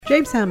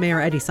Jamestown Mayor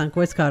Eddie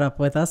Sundquist caught up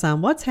with us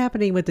on what's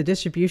happening with the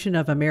distribution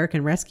of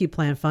American Rescue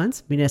Plan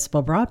funds,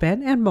 municipal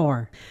broadband, and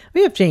more.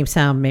 We have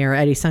Jamestown Mayor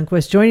Eddie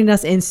Sundquist joining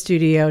us in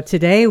studio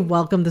today.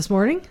 Welcome this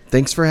morning.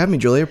 Thanks for having me,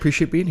 Julia. I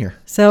appreciate being here.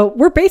 So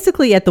we're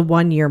basically at the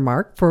 1 year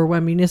mark for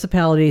when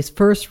municipalities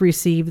first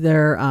received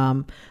their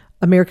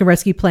American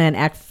Rescue Plan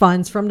Act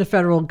funds from the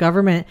federal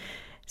government.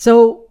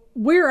 So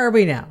where are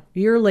we now? A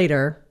year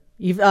later.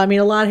 A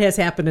lot has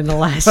happened in the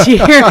last year.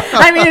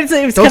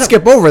 It's don't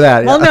skip over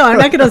that. Well, no, I'm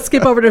not going to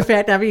skip over the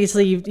fact.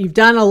 Obviously, you've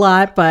done a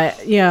lot, but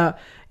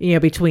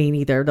between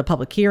either the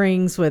public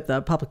hearings with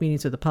the public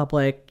meetings with the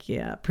public,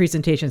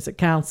 presentations at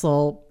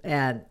council,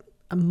 and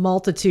a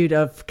multitude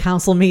of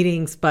council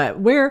meetings. But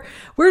where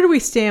do we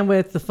stand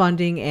with the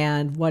funding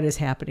and what is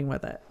happening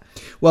with it?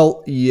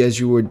 Well,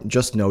 as you were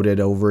just noted,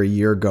 over a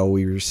year ago,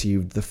 we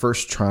received the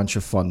first tranche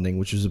of funding,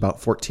 which was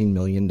about $14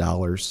 million.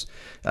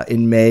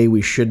 In May,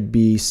 we should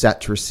be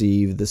set to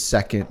receive the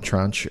second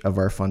tranche of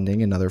our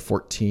funding, another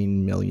 $14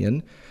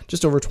 million,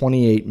 just over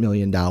 $28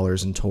 million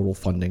in total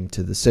funding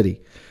to the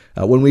city.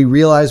 When we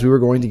realized we were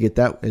going to get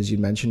that, as you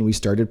mentioned, we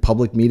started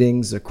public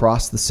meetings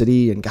across the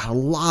city and got a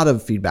lot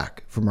of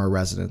feedback from our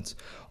residents.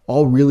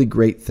 All really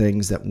great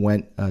things that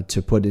went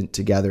to put it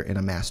together in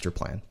a master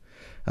plan.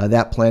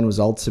 That plan was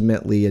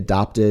ultimately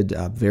adopted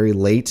very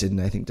late in,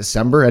 I think,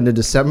 end of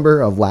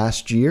December of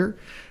last year.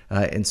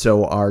 And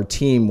so our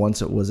team,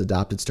 once it was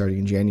adopted starting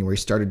in January,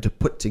 started to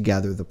put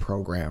together the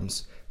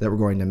programs that were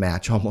going to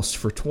match almost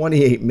for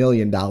 $28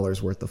 million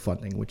worth of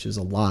funding, which is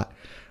a lot,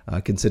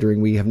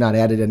 considering we have not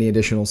added any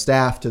additional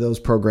staff to those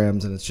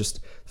programs. And it's just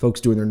folks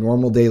doing their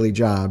normal daily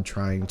job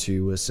trying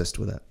to assist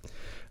with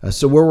it.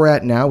 So where we're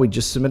at now, we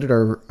just submitted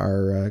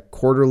our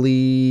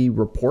quarterly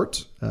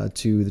report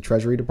to the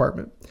Treasury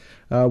Department.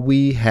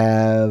 We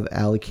have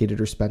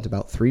allocated or spent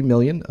about $3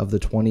 million of the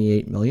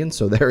 $28 million,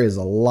 so there is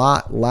a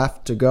lot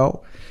left to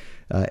go.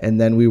 And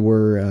then we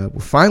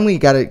finally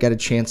got a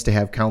chance to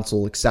have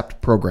council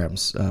accept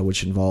programs,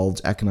 which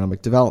involved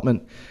economic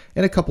development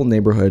and a couple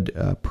neighborhood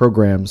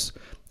programs,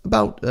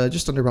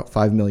 just under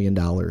 $5 million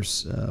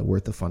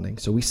worth of funding.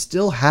 So we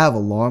still have a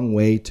long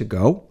way to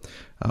go.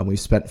 We've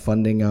spent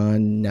funding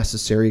on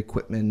necessary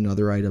equipment and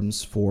other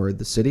items for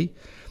the city.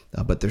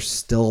 But there's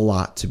still a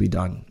lot to be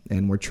done,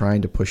 and we're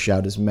trying to push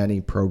out as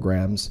many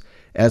programs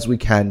as we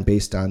can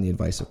based on the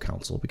advice of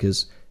council,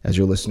 because as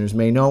your listeners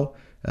may know,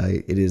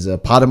 it is a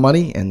pot of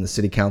money, and the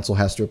city council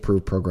has to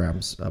approve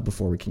programs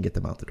before we can get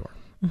them out the door.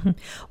 Mm-hmm.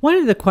 One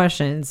of the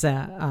questions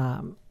that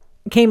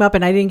came up,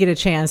 and I didn't get a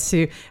chance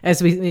to,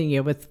 as we,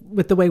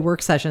 with the way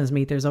work sessions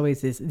meet, there's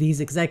always these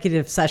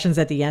executive sessions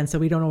at the end, so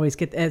we don't always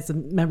get, as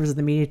members of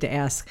the media, to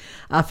ask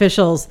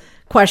officials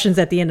questions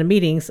at the end of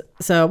meetings.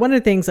 So one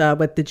of the things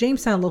with the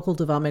Jamestown Local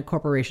Development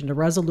Corporation, the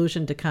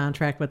resolution to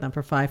contract with them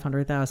for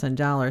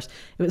 $500,000,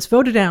 it was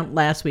voted out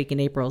last week in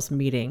April's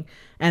meeting,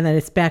 and then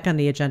it's back on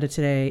the agenda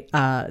today,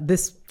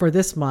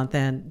 this month,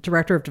 and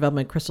Director of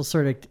Development Crystal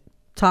Surdick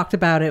talked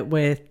about it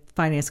with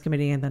Finance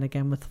Committee and then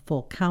again with the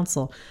full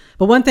council.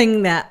 But one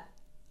thing that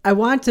I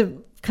want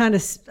to kind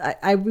of,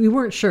 we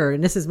weren't sure,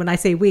 and this is when I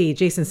say we,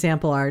 Jason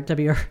Sample, our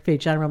WRFA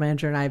general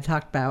manager, and I have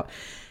talked about,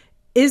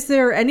 is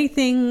there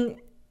anything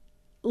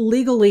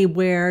legally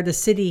where the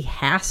city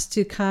has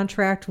to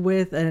contract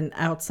with an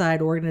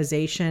outside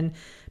organization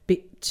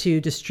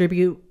to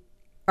distribute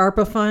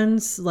ARPA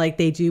funds like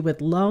they do with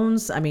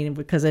loans?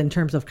 Because in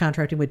terms of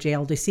contracting with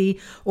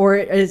JLDC,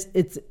 or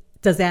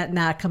does that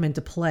not come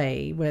into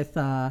play with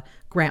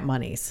grant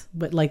monies,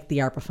 but like the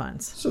ARPA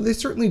funds? So they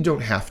certainly don't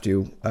have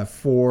to.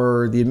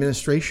 For the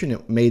administration,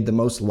 it made the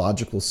most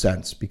logical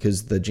sense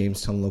because the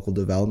Jamestown Local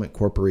Development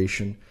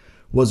Corporation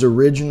was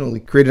originally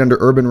created under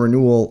urban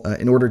renewal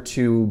in order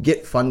to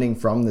get funding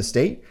from the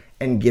state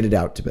and get it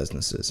out to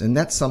businesses. And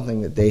that's something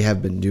that they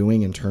have been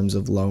doing in terms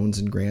of loans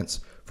and grants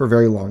for a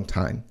very long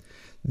time.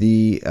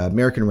 The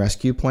American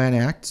Rescue Plan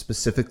Act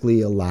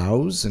specifically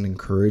allows and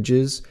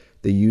encourages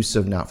the use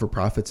of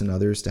not-for-profits and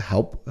others to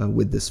help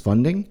with this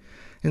funding.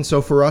 And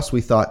so for us,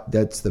 we thought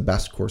that's the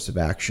best course of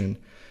action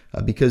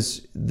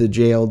because the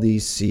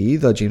JLDC,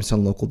 the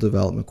Jamestown Local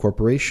Development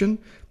Corporation,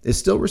 is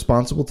still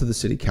responsible to the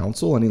city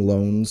council. Any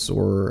loans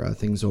or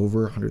things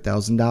over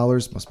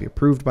 $100,000 must be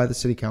approved by the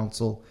city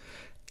council,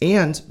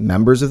 and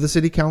members of the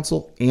city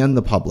council and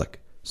the public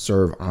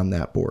serve on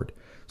that board.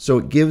 So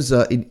it gives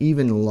an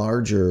even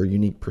larger,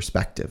 unique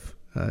perspective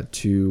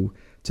to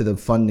the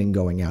funding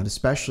going out,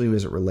 especially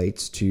as it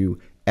relates to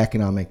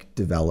economic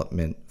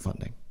development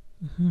funding.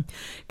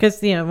 Because,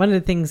 one of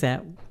the things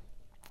that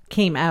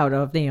came out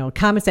of,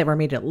 comments that were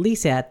made at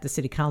least at the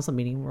city council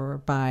meeting were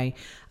by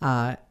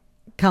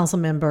council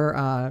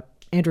member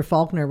Andrew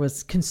Faulkner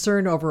was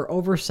concerned over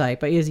oversight.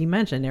 But as you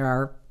mentioned, there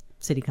are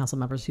city council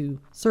members who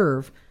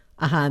serve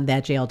on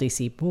that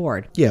JLDC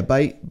board. Yeah,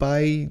 by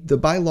the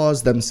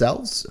bylaws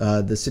themselves,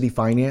 the city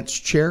finance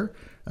chair,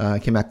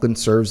 Kim Eklund,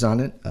 serves on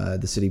it.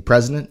 The city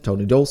president,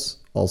 Tony Dulce,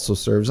 also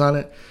serves on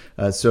it.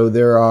 So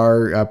there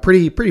are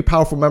pretty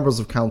powerful members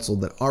of council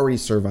that already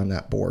serve on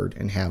that board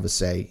and have a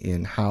say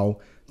in how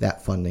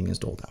that funding is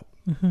doled out.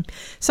 Mm-hmm.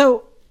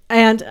 So,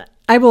 and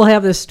I will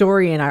have this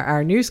story in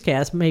our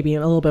newscast, maybe a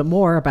little bit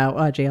more about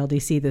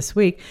JLDC this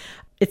week.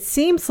 It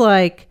seems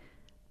like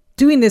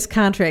doing this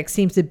contract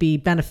seems to be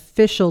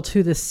beneficial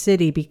to the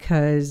city,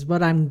 because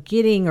what I'm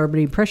getting, or the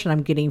impression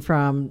I'm getting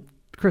from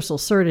Crystal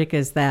Surdick,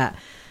 is that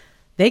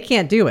they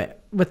can't do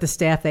it with the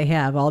staff they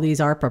have, all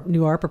these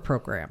new ARPA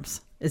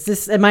programs.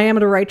 Am I on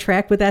the right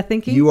track with that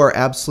thinking? You are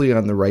absolutely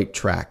on the right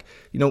track.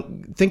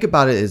 Think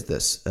about it as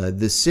this.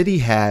 The city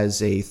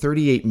has a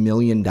 $38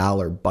 million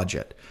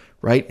budget,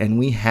 right? And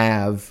we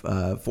have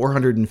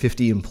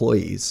 450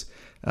 employees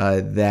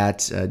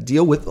that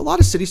deal with a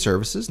lot of city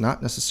services,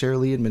 not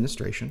necessarily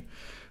administration.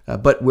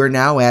 But we're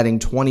now adding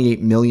 $28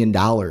 million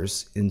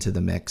into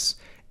the mix.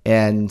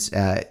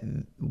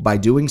 And by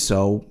doing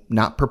so,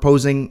 not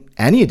proposing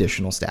any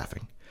additional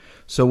staffing.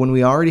 So when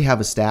we already have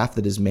a staff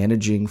that is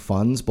managing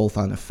funds both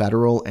on a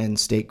federal and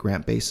state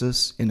grant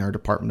basis in our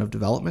Department of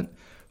Development,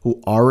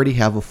 who already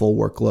have a full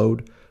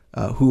workload,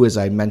 who, as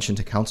I mentioned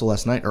to council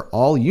last night, are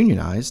all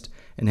unionized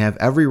and have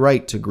every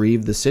right to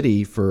grieve the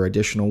city for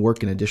additional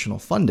work and additional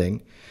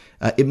funding,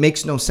 it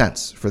makes no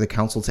sense for the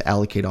council to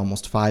allocate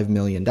almost $5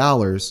 million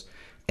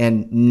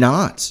and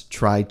not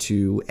try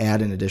to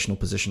add an additional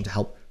position to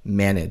help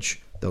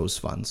manage those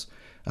funds.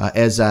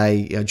 As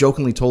I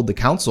jokingly told the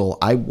council,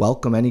 I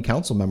welcome any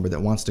council member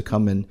that wants to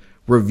come and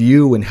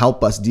review and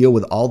help us deal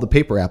with all the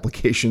paper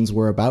applications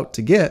we're about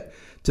to get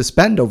to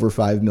spend over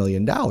 $5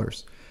 million.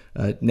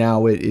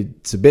 Now,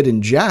 it's a bit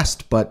in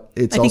jest, but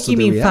it's also the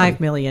reality. I think you mean $5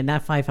 million,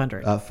 not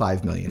 500.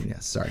 $5 million,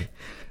 yes, sorry.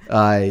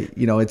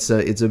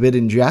 It's a bit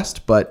in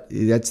jest, but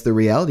that's the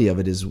reality of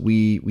it. Is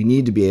we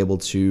need to be able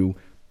to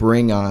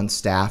bring on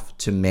staff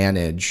to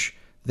manage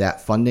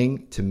that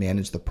funding, to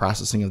manage the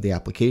processing of the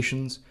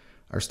applications.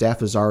 Our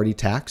staff is already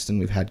taxed, and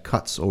we've had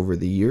cuts over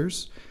the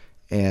years.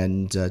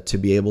 And to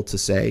be able to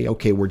say,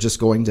 okay, we're just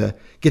going to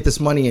get this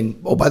money, and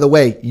oh, by the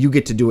way, you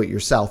get to do it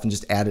yourself and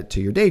just add it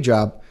to your day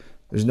job.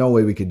 There's no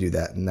way we could do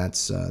that, and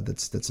that's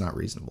not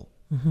reasonable.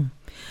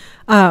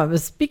 Mm-hmm.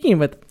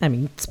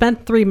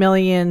 Spent $3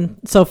 million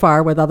so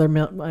far with other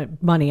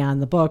money on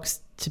the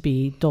books to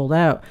be doled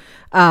out.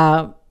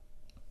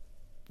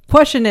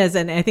 Question is,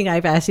 and I think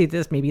I've asked you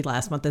this maybe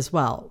last month as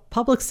well,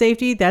 public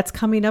safety, that's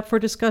coming up for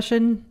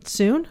discussion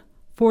soon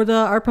for the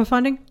ARPA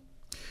funding?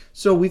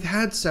 So we've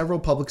had several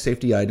public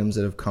safety items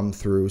that have come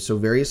through. So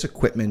various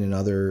equipment and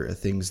other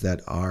things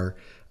that our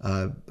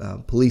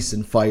police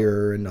and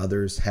fire and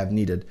others have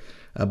needed.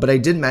 But I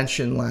did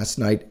mention last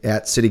night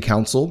at City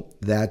Council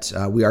that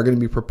we are going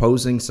to be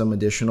proposing some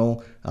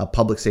additional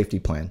public safety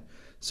plan.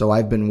 So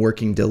I've been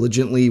working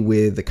diligently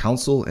with the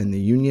council and the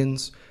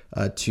unions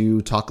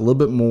to talk a little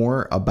bit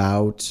more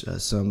about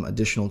some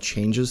additional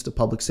changes to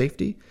public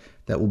safety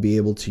that will be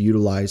able to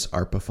utilize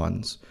ARPA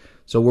funds.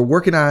 So we're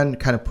working on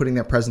kind of putting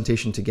that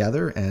presentation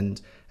together, and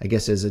I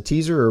guess as a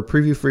teaser or a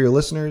preview for your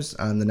listeners,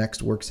 on the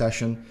next work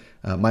session,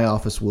 my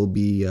office will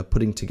be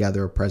putting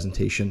together a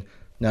presentation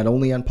not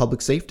only on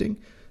public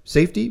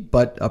safety,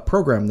 but a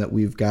program that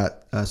we've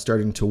got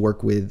starting to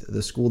work with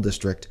the school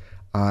district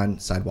on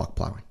sidewalk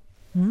plowing.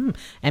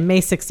 And May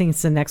 16th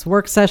is the next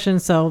work session.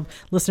 So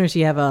listeners,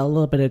 you have a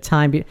little bit of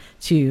time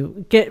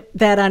to get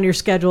that on your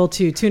schedule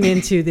to tune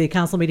into the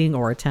council meeting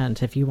or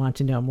attend if you want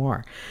to know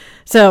more.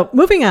 So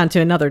moving on to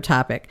another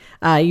topic,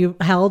 you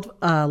held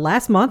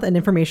last month an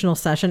informational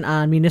session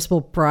on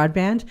municipal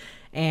broadband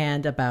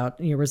and about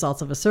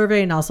results of a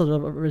survey and also the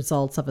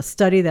results of a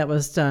study that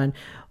was done.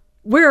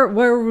 Where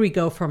will we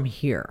go from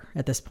here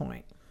at this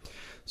point?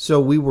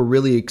 So we were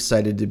really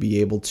excited to be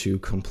able to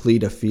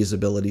complete a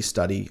feasibility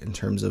study in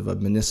terms of a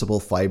municipal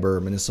fiber,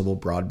 municipal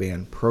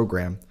broadband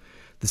program.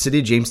 The city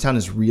of Jamestown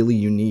is really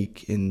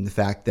unique in the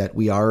fact that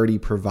we already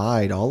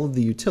provide all of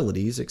the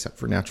utilities, except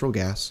for natural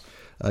gas,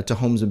 to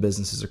homes and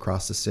businesses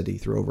across the city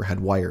through overhead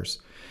wires.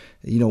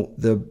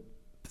 The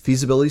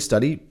feasibility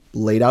study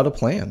laid out a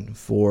plan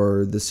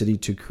for the city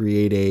to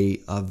create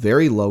a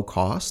very low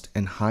cost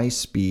and high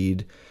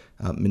speed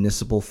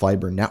municipal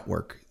fiber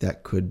network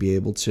that could be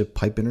able to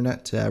pipe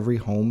internet to every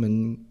home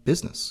and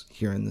business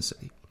here in the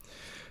city.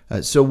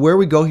 So where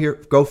we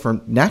go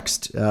from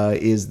next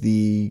is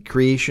the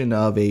creation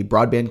of a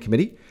broadband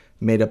committee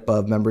made up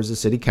of members of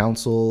City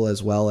Council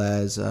as well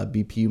as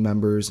BPU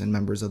members and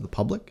members of the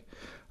public.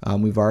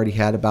 We've already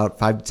had about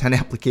 5 to 10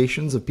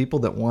 applications of people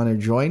that want to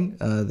join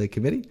the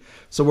committee.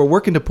 So we're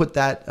working to put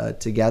that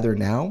together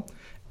now.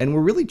 And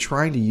we're really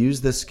trying to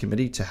use this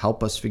committee to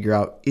help us figure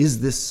out,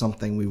 is this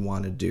something we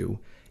want to do?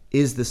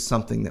 Is this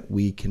something that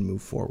we can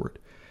move forward?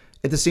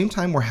 At the same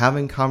time, we're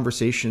having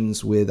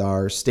conversations with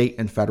our state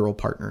and federal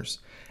partners.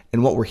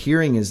 And what we're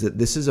hearing is that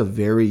this is a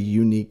very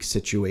unique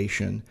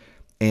situation.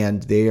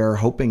 And they are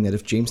hoping that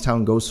if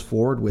Jamestown goes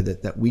forward with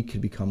it, that we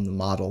could become the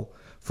model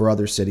for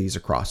other cities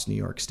across New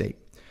York State.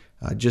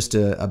 Just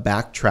a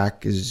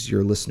backtrack, as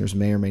your listeners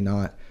may or may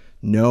not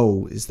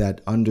know, is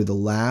that under the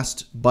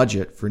last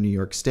budget for New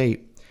York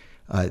State,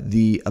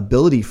 the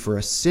ability for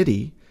a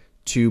city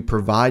to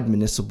provide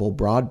municipal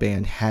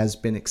broadband has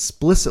been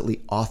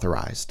explicitly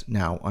authorized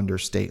now under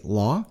state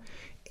law,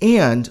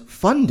 and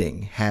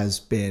funding has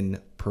been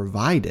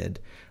provided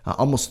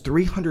almost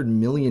 $300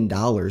 million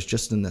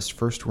just in this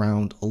first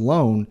round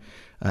alone,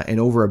 and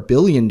over $1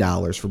 billion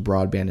for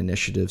broadband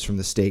initiatives from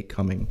the state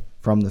coming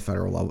from the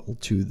federal level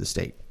to the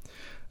state.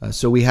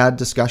 So we had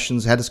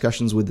discussions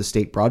with the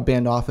state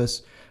broadband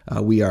office.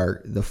 We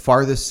are the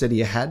farthest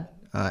city ahead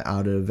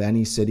out of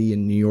any city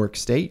in New York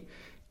State,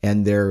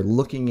 and they're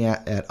looking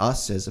at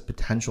us as a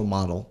potential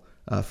model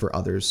for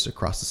others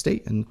across the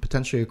state and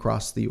potentially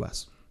across the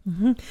U.S.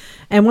 Mm-hmm.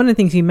 And one of the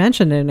things you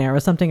mentioned in there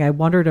was something I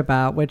wondered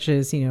about, which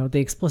is, the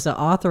explicit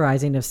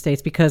authorizing of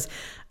states, because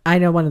I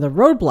know one of the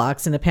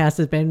roadblocks in the past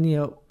has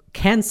been,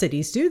 can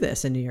cities do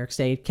this in New York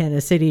State? Can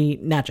a city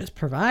not just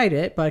provide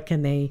it, but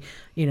can they,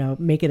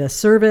 make it a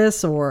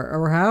service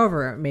or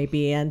however it may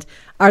be? And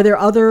are there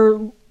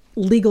other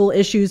legal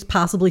issues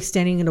possibly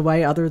standing in the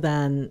way other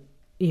than,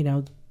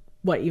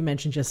 what you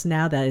mentioned just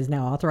now that is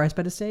now authorized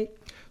by the state?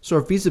 So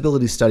our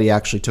feasibility study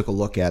actually took a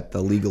look at the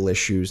legal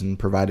issues and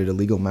provided a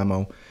legal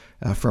memo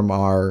from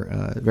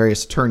our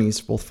various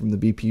attorneys, both from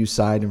the BPU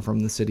side and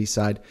from the city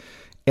side.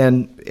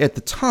 And at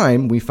the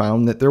time, we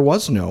found that there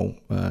was no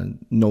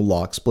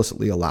law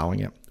explicitly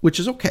allowing it, which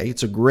is okay.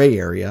 It's a gray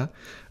area.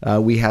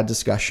 We had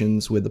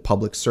discussions with the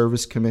Public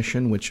Service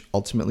Commission, which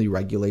ultimately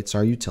regulates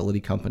our utility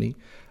company.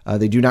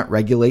 They do not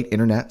regulate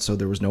internet, so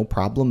there was no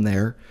problem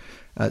there.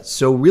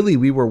 So really,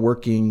 we were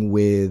working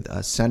with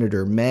State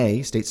Senator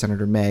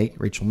May,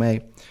 Rachel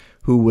May,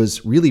 who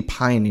was really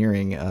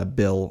pioneering a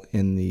bill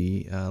in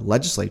the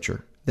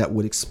legislature that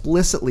would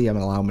explicitly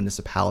allow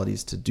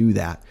municipalities to do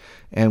that.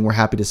 And we're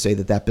happy to say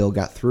that that bill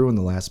got through in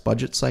the last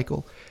budget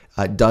cycle.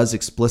 It does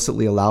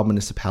explicitly allow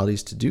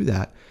municipalities to do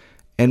that.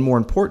 And more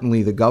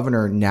importantly, the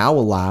governor now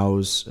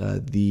allows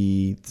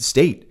the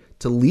state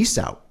to lease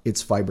out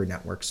its fiber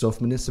network. So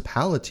if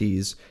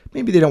municipalities,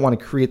 maybe they don't want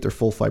to create their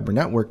full fiber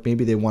network,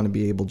 maybe they want to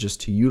be able just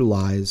to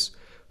utilize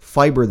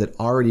fiber that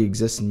already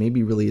exists and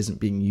maybe really isn't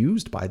being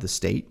used by the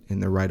state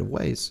in their right of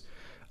ways,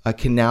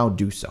 can now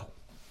do so.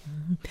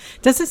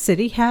 Does the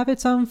city have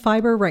its own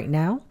fiber right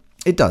now?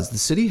 It does. The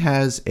city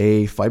has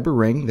a fiber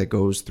ring that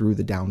goes through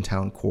the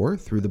downtown core,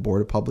 through the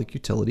Board of Public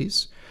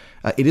Utilities.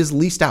 It is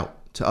leased out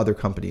to other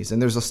companies,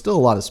 and there's still a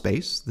lot of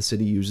space. The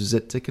city uses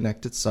it to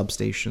connect its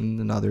substation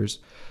and others,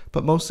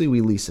 but mostly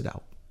we lease it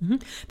out. Mm-hmm.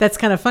 That's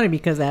kind of funny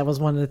because that was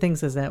one of the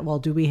things is that, well,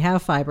 do we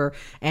have fiber?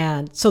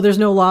 And so there's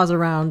no laws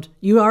around,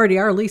 you already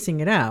are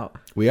leasing it out.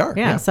 We are.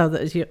 Yeah. So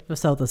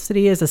the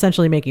city is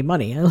essentially making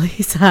money, at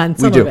least on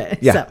some of it.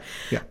 Yeah. So,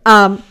 yeah.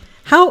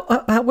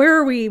 Where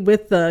are we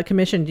with the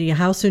commission?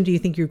 How soon do you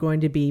think you're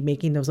going to be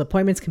making those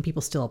appointments? Can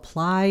people still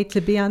apply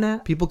to be on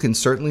that? People can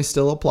certainly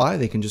still apply.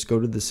 They can just go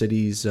to the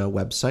city's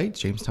website,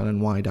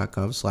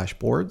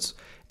 jamestowny.gov/boards,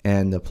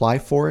 and apply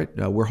for it.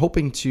 We're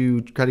hoping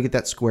to try to get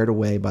that squared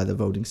away by the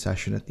voting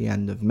session at the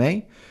end of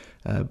May.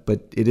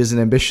 But it is an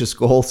ambitious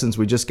goal since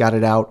we just got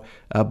it out.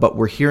 But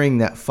we're hearing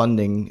that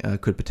funding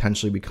could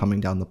potentially be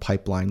coming down the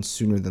pipeline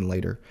sooner than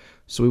later.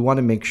 So we want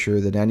to make sure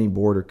that any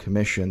board or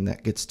commission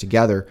that gets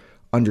together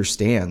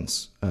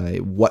understands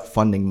what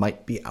funding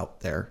might be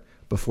out there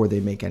before they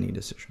make any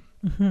decision.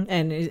 Mm-hmm.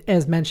 And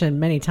as mentioned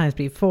many times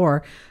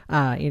before,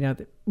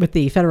 with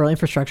the federal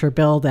infrastructure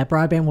bill, that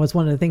broadband was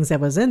one of the things that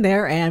was in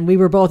there. And we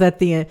were both at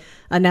the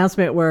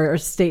announcement where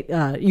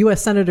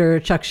U.S. Senator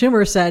Chuck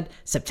Schumer said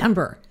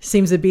September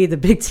seems to be the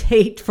big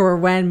date for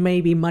when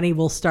maybe money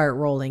will start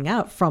rolling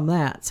out from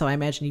that. So I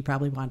imagine you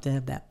probably want to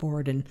have that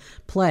board in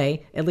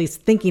play, at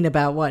least thinking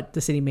about what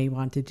the city may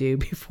want to do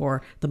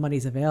before the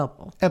money's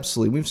available.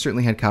 Absolutely. We've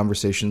certainly had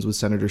conversations with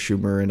Senator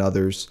Schumer and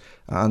others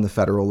on the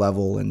federal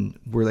level. And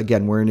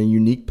we're in a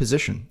unique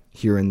position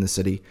here in the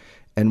city,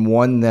 and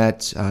one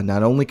that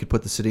not only could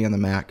put the city on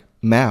the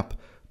map,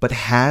 but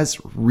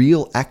has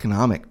real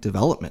economic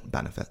development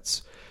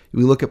benefits.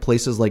 We look at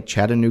places like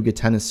Chattanooga,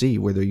 Tennessee,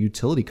 where their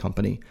utility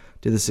company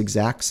did this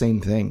exact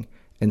same thing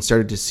and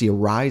started to see a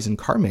rise in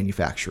car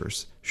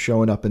manufacturers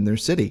showing up in their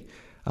city,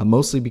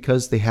 mostly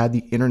because they had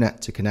the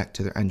internet to connect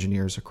to their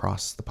engineers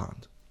across the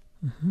pond.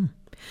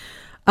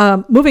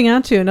 Mm-hmm. Moving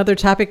on to another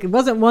topic. It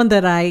wasn't one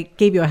that I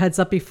gave you a heads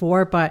up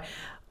before, but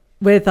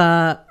with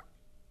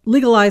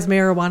legalized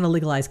marijuana,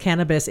 legalized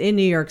cannabis in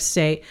New York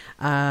State.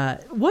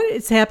 What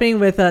is happening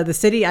with the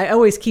city? I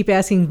always keep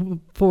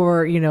asking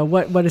for,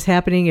 what is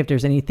happening, if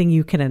there's anything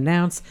you can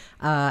announce.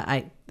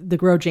 The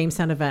Grow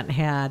Jamestown event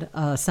had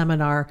a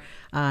seminar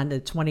on the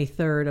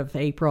 23rd of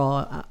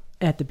April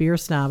at the Beer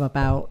Snob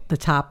about the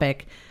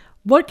topic.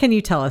 What can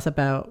you tell us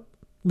about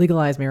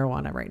legalized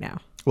marijuana right now?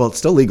 Well, it's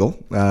still legal,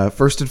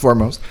 first and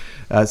foremost.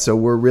 So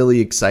we're really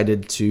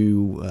excited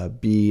to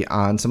be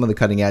on some of the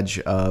cutting edge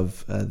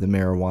of the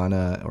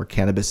marijuana or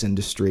cannabis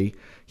industry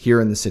here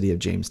in the city of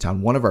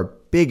Jamestown. One of our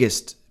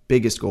biggest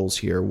goals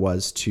here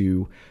was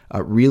to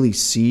really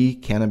see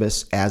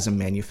cannabis as a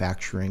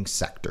manufacturing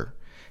sector.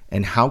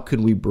 And how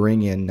could we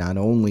bring in not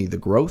only the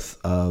growth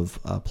of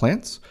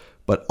plants,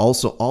 but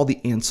also all the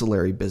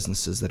ancillary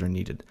businesses that are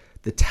needed,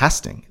 the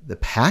testing, the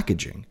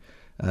packaging,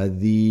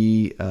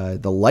 the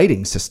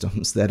lighting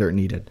systems that are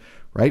needed,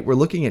 right? We're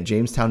looking at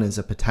Jamestown as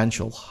a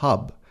potential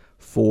hub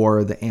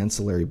for the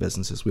ancillary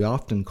businesses. We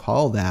often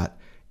call that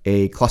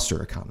a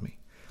cluster economy.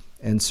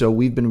 And so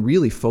we've been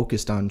really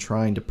focused on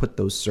trying to put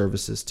those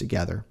services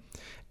together.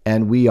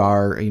 And we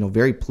are,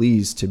 very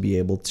pleased to be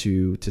able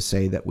to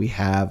say that we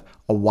have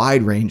a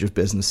wide range of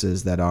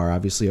businesses that are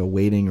obviously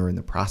awaiting or in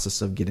the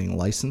process of getting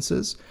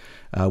licenses.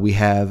 We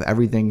have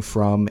everything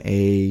from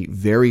a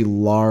very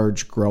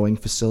large growing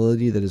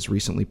facility that has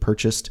recently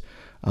purchased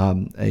a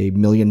 $1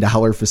 million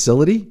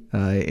facility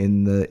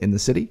in the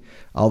city,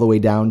 all the way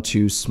down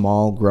to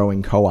small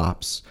growing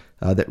co-ops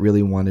that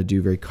really want to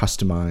do very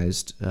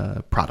customized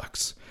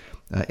products.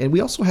 And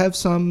we also have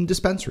some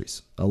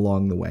dispensaries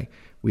along the way.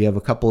 We have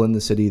a couple in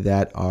the city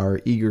that are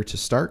eager to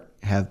start,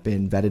 have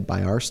been vetted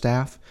by our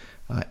staff,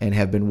 and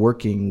have been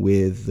working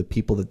with the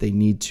people that they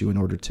need to in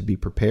order to be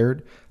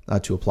prepared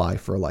to apply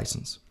for a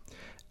license.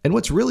 And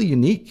what's really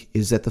unique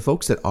is that the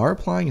folks that are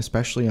applying,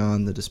 especially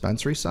on the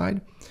dispensary side,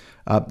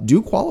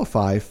 do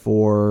qualify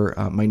for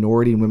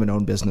minority and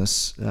women-owned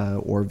business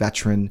or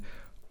veteran,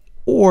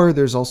 or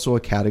there's also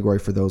a category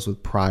for those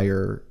with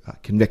prior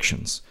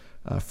convictions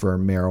for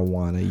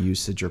marijuana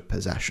usage or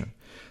possession.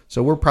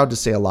 So we're proud to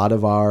say a lot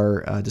of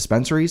our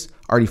dispensaries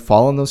already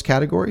fall in those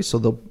categories, so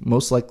they'll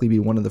most likely be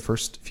one of the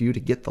first few to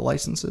get the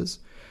licenses.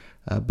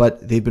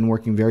 But they've been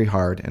working very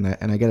hard,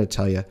 and I got to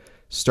tell you,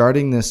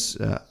 starting this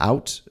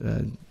out,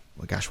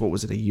 what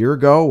was it, a year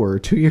ago or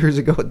 2 years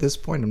ago at this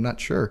point? I'm not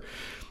sure.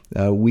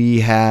 We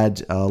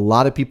had a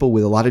lot of people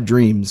with a lot of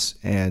dreams,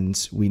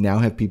 and we now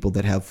have people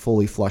that have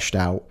fully flushed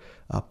out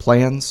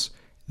plans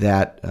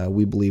that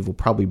we believe will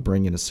probably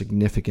bring in a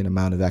significant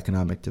amount of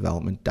economic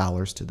development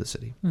dollars to the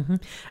city. Mm-hmm.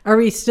 Are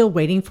we still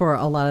waiting for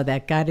a lot of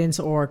that guidance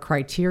or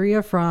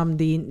criteria from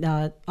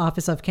the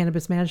Office of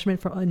Cannabis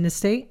Management in the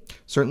state?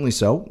 Certainly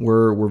so.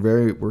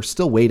 We're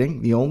still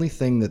waiting. The only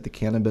thing that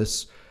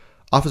the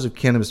Office of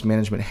Cannabis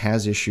Management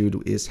has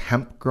issued is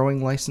hemp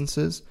growing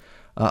licenses,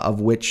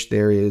 of which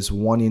there is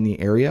one in the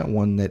area,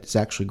 one that's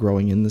actually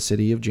growing in the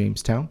city of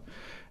Jamestown.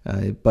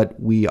 But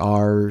we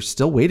are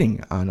still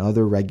waiting on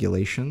other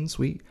regulations.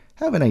 We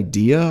have an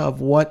idea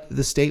of what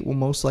the state will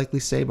most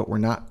likely say, but we're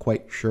not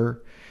quite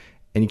sure.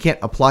 And you can't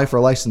apply for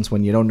a license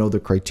when you don't know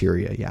the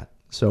criteria yet.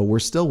 So we're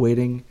still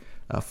waiting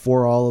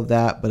for all of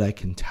that. But I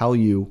can tell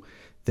you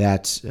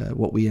that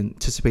what we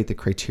anticipate the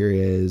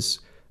criteria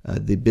is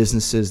the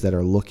businesses that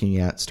are looking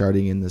at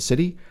starting in the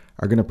city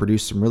are going to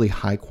produce some really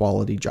high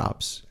quality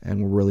jobs.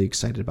 And we're really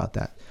excited about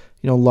that.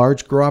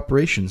 Large grow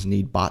operations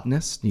need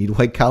botanists, need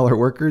white collar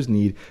workers,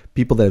 need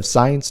people that have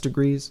science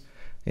degrees.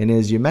 And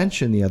as you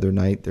mentioned the other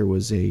night, there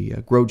was a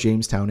Grow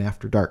Jamestown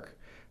After Dark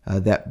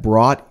that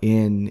brought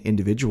in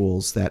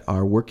individuals that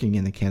are working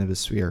in the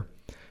cannabis sphere.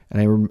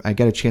 And I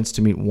got a chance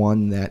to meet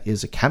one that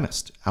is a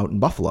chemist out in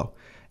Buffalo.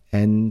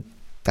 And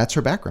that's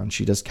her background.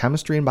 She does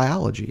chemistry and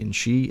biology, and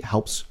she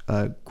helps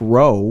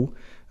grow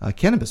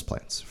cannabis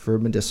plants for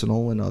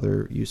medicinal and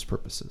other use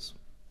purposes.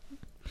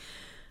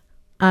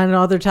 On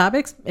other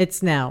topics,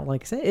 it's now,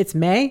 like I said, it's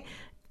May.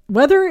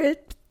 Weather,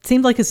 it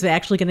seems like it's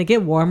actually going to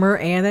get warmer,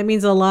 and that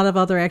means a lot of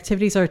other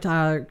activities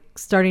are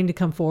starting to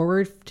come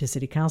forward to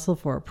City Council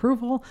for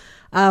approval.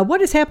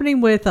 What is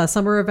happening with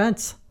summer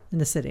events in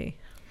the city?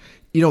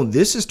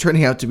 This is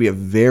turning out to be a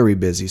very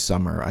busy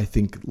summer. I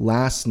think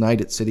last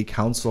night at City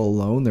Council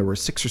alone, there were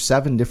 6 or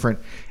 7 different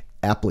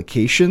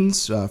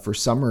applications for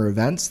summer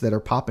events that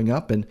are popping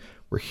up, and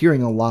we're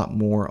hearing a lot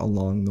more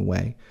along the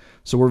way.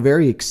 So we're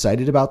very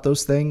excited about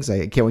those things.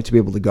 I can't wait to be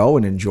able to go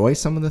and enjoy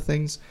some of the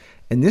things.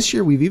 And this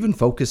year, we've even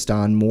focused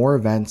on more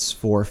events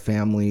for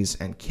families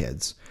and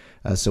kids.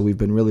 So we've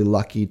been really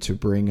lucky to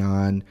bring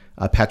on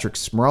Patrick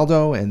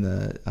Smeraldo and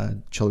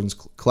the Children's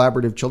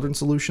Collaborative Children's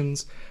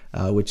Solutions,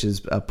 which has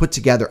put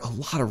together a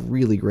lot of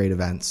really great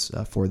events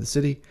for the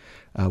city.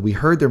 We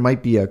heard there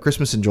might be a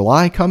Christmas in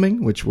July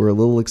coming, which we're a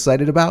little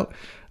excited about,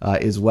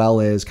 as well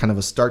as kind of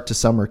a start to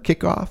summer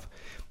kickoff.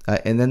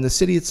 And then the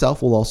city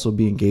itself will also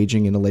be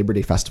engaging in a Labor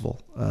Day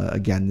festival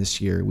again this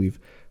year.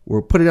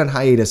 We're put it on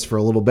hiatus for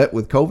a little bit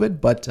with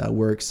COVID, but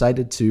we're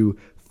excited to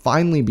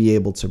finally be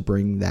able to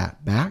bring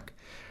that back.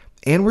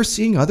 And we're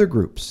seeing other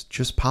groups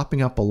just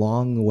popping up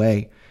along the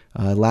way.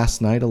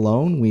 Last night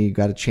alone, we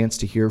got a chance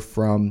to hear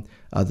from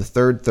the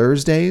Third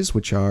Thursdays,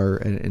 which are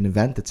an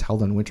event that's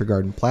held on Winter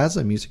Garden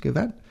Plaza, a music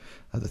event.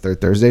 The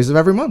Third Thursdays of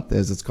every month,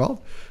 as it's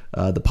called.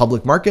 The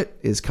Public Market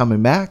is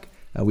coming back.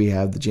 We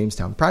have the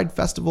Jamestown Pride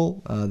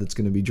Festival that's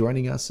going to be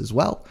joining us as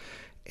well,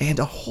 and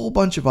a whole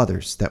bunch of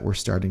others that we're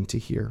starting to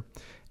hear.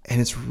 And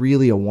it's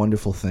really a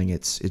wonderful thing.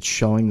 It's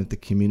showing that the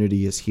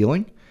community is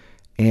healing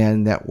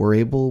and that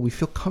we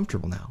feel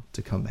comfortable now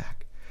to come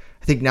back.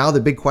 I think now the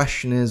big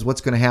question is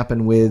what's going to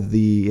happen with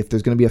if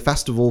there's going to be a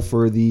festival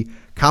for the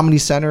Comedy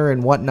Center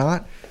and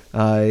whatnot.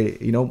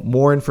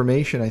 More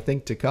information I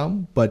think to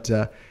come, but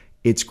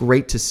it's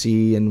great to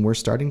see, and we're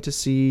starting to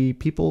see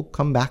people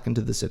come back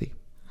into the city.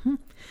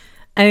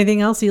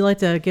 Anything else you'd like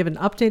to give an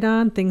update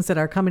on, things that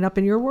are coming up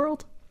in your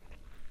world?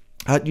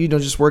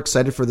 Just we're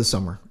excited for the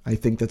summer. I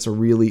think it's a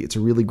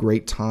really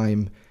great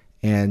time,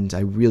 and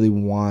I really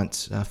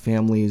want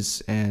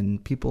families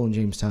and people in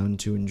Jamestown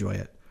to enjoy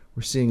it.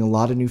 We're seeing a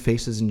lot of new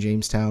faces in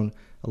Jamestown,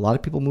 a lot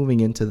of people moving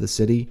into the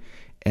city,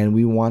 and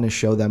we want to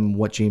show them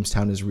what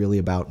Jamestown is really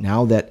about.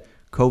 Now that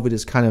COVID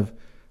is kind of,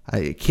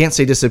 I can't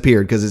say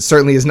disappeared because it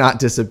certainly is not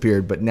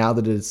disappeared, but now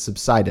that it's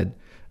subsided,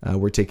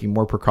 we're taking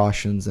more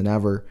precautions than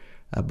ever.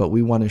 But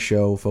we want to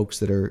show folks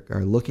that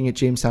are looking at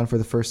Jamestown for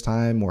the first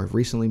time or have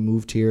recently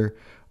moved here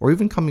or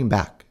even coming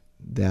back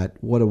that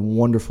what a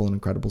wonderful and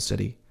incredible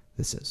city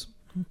this is.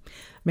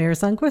 Mayor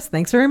Sundquist,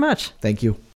 thanks very much. Thank you.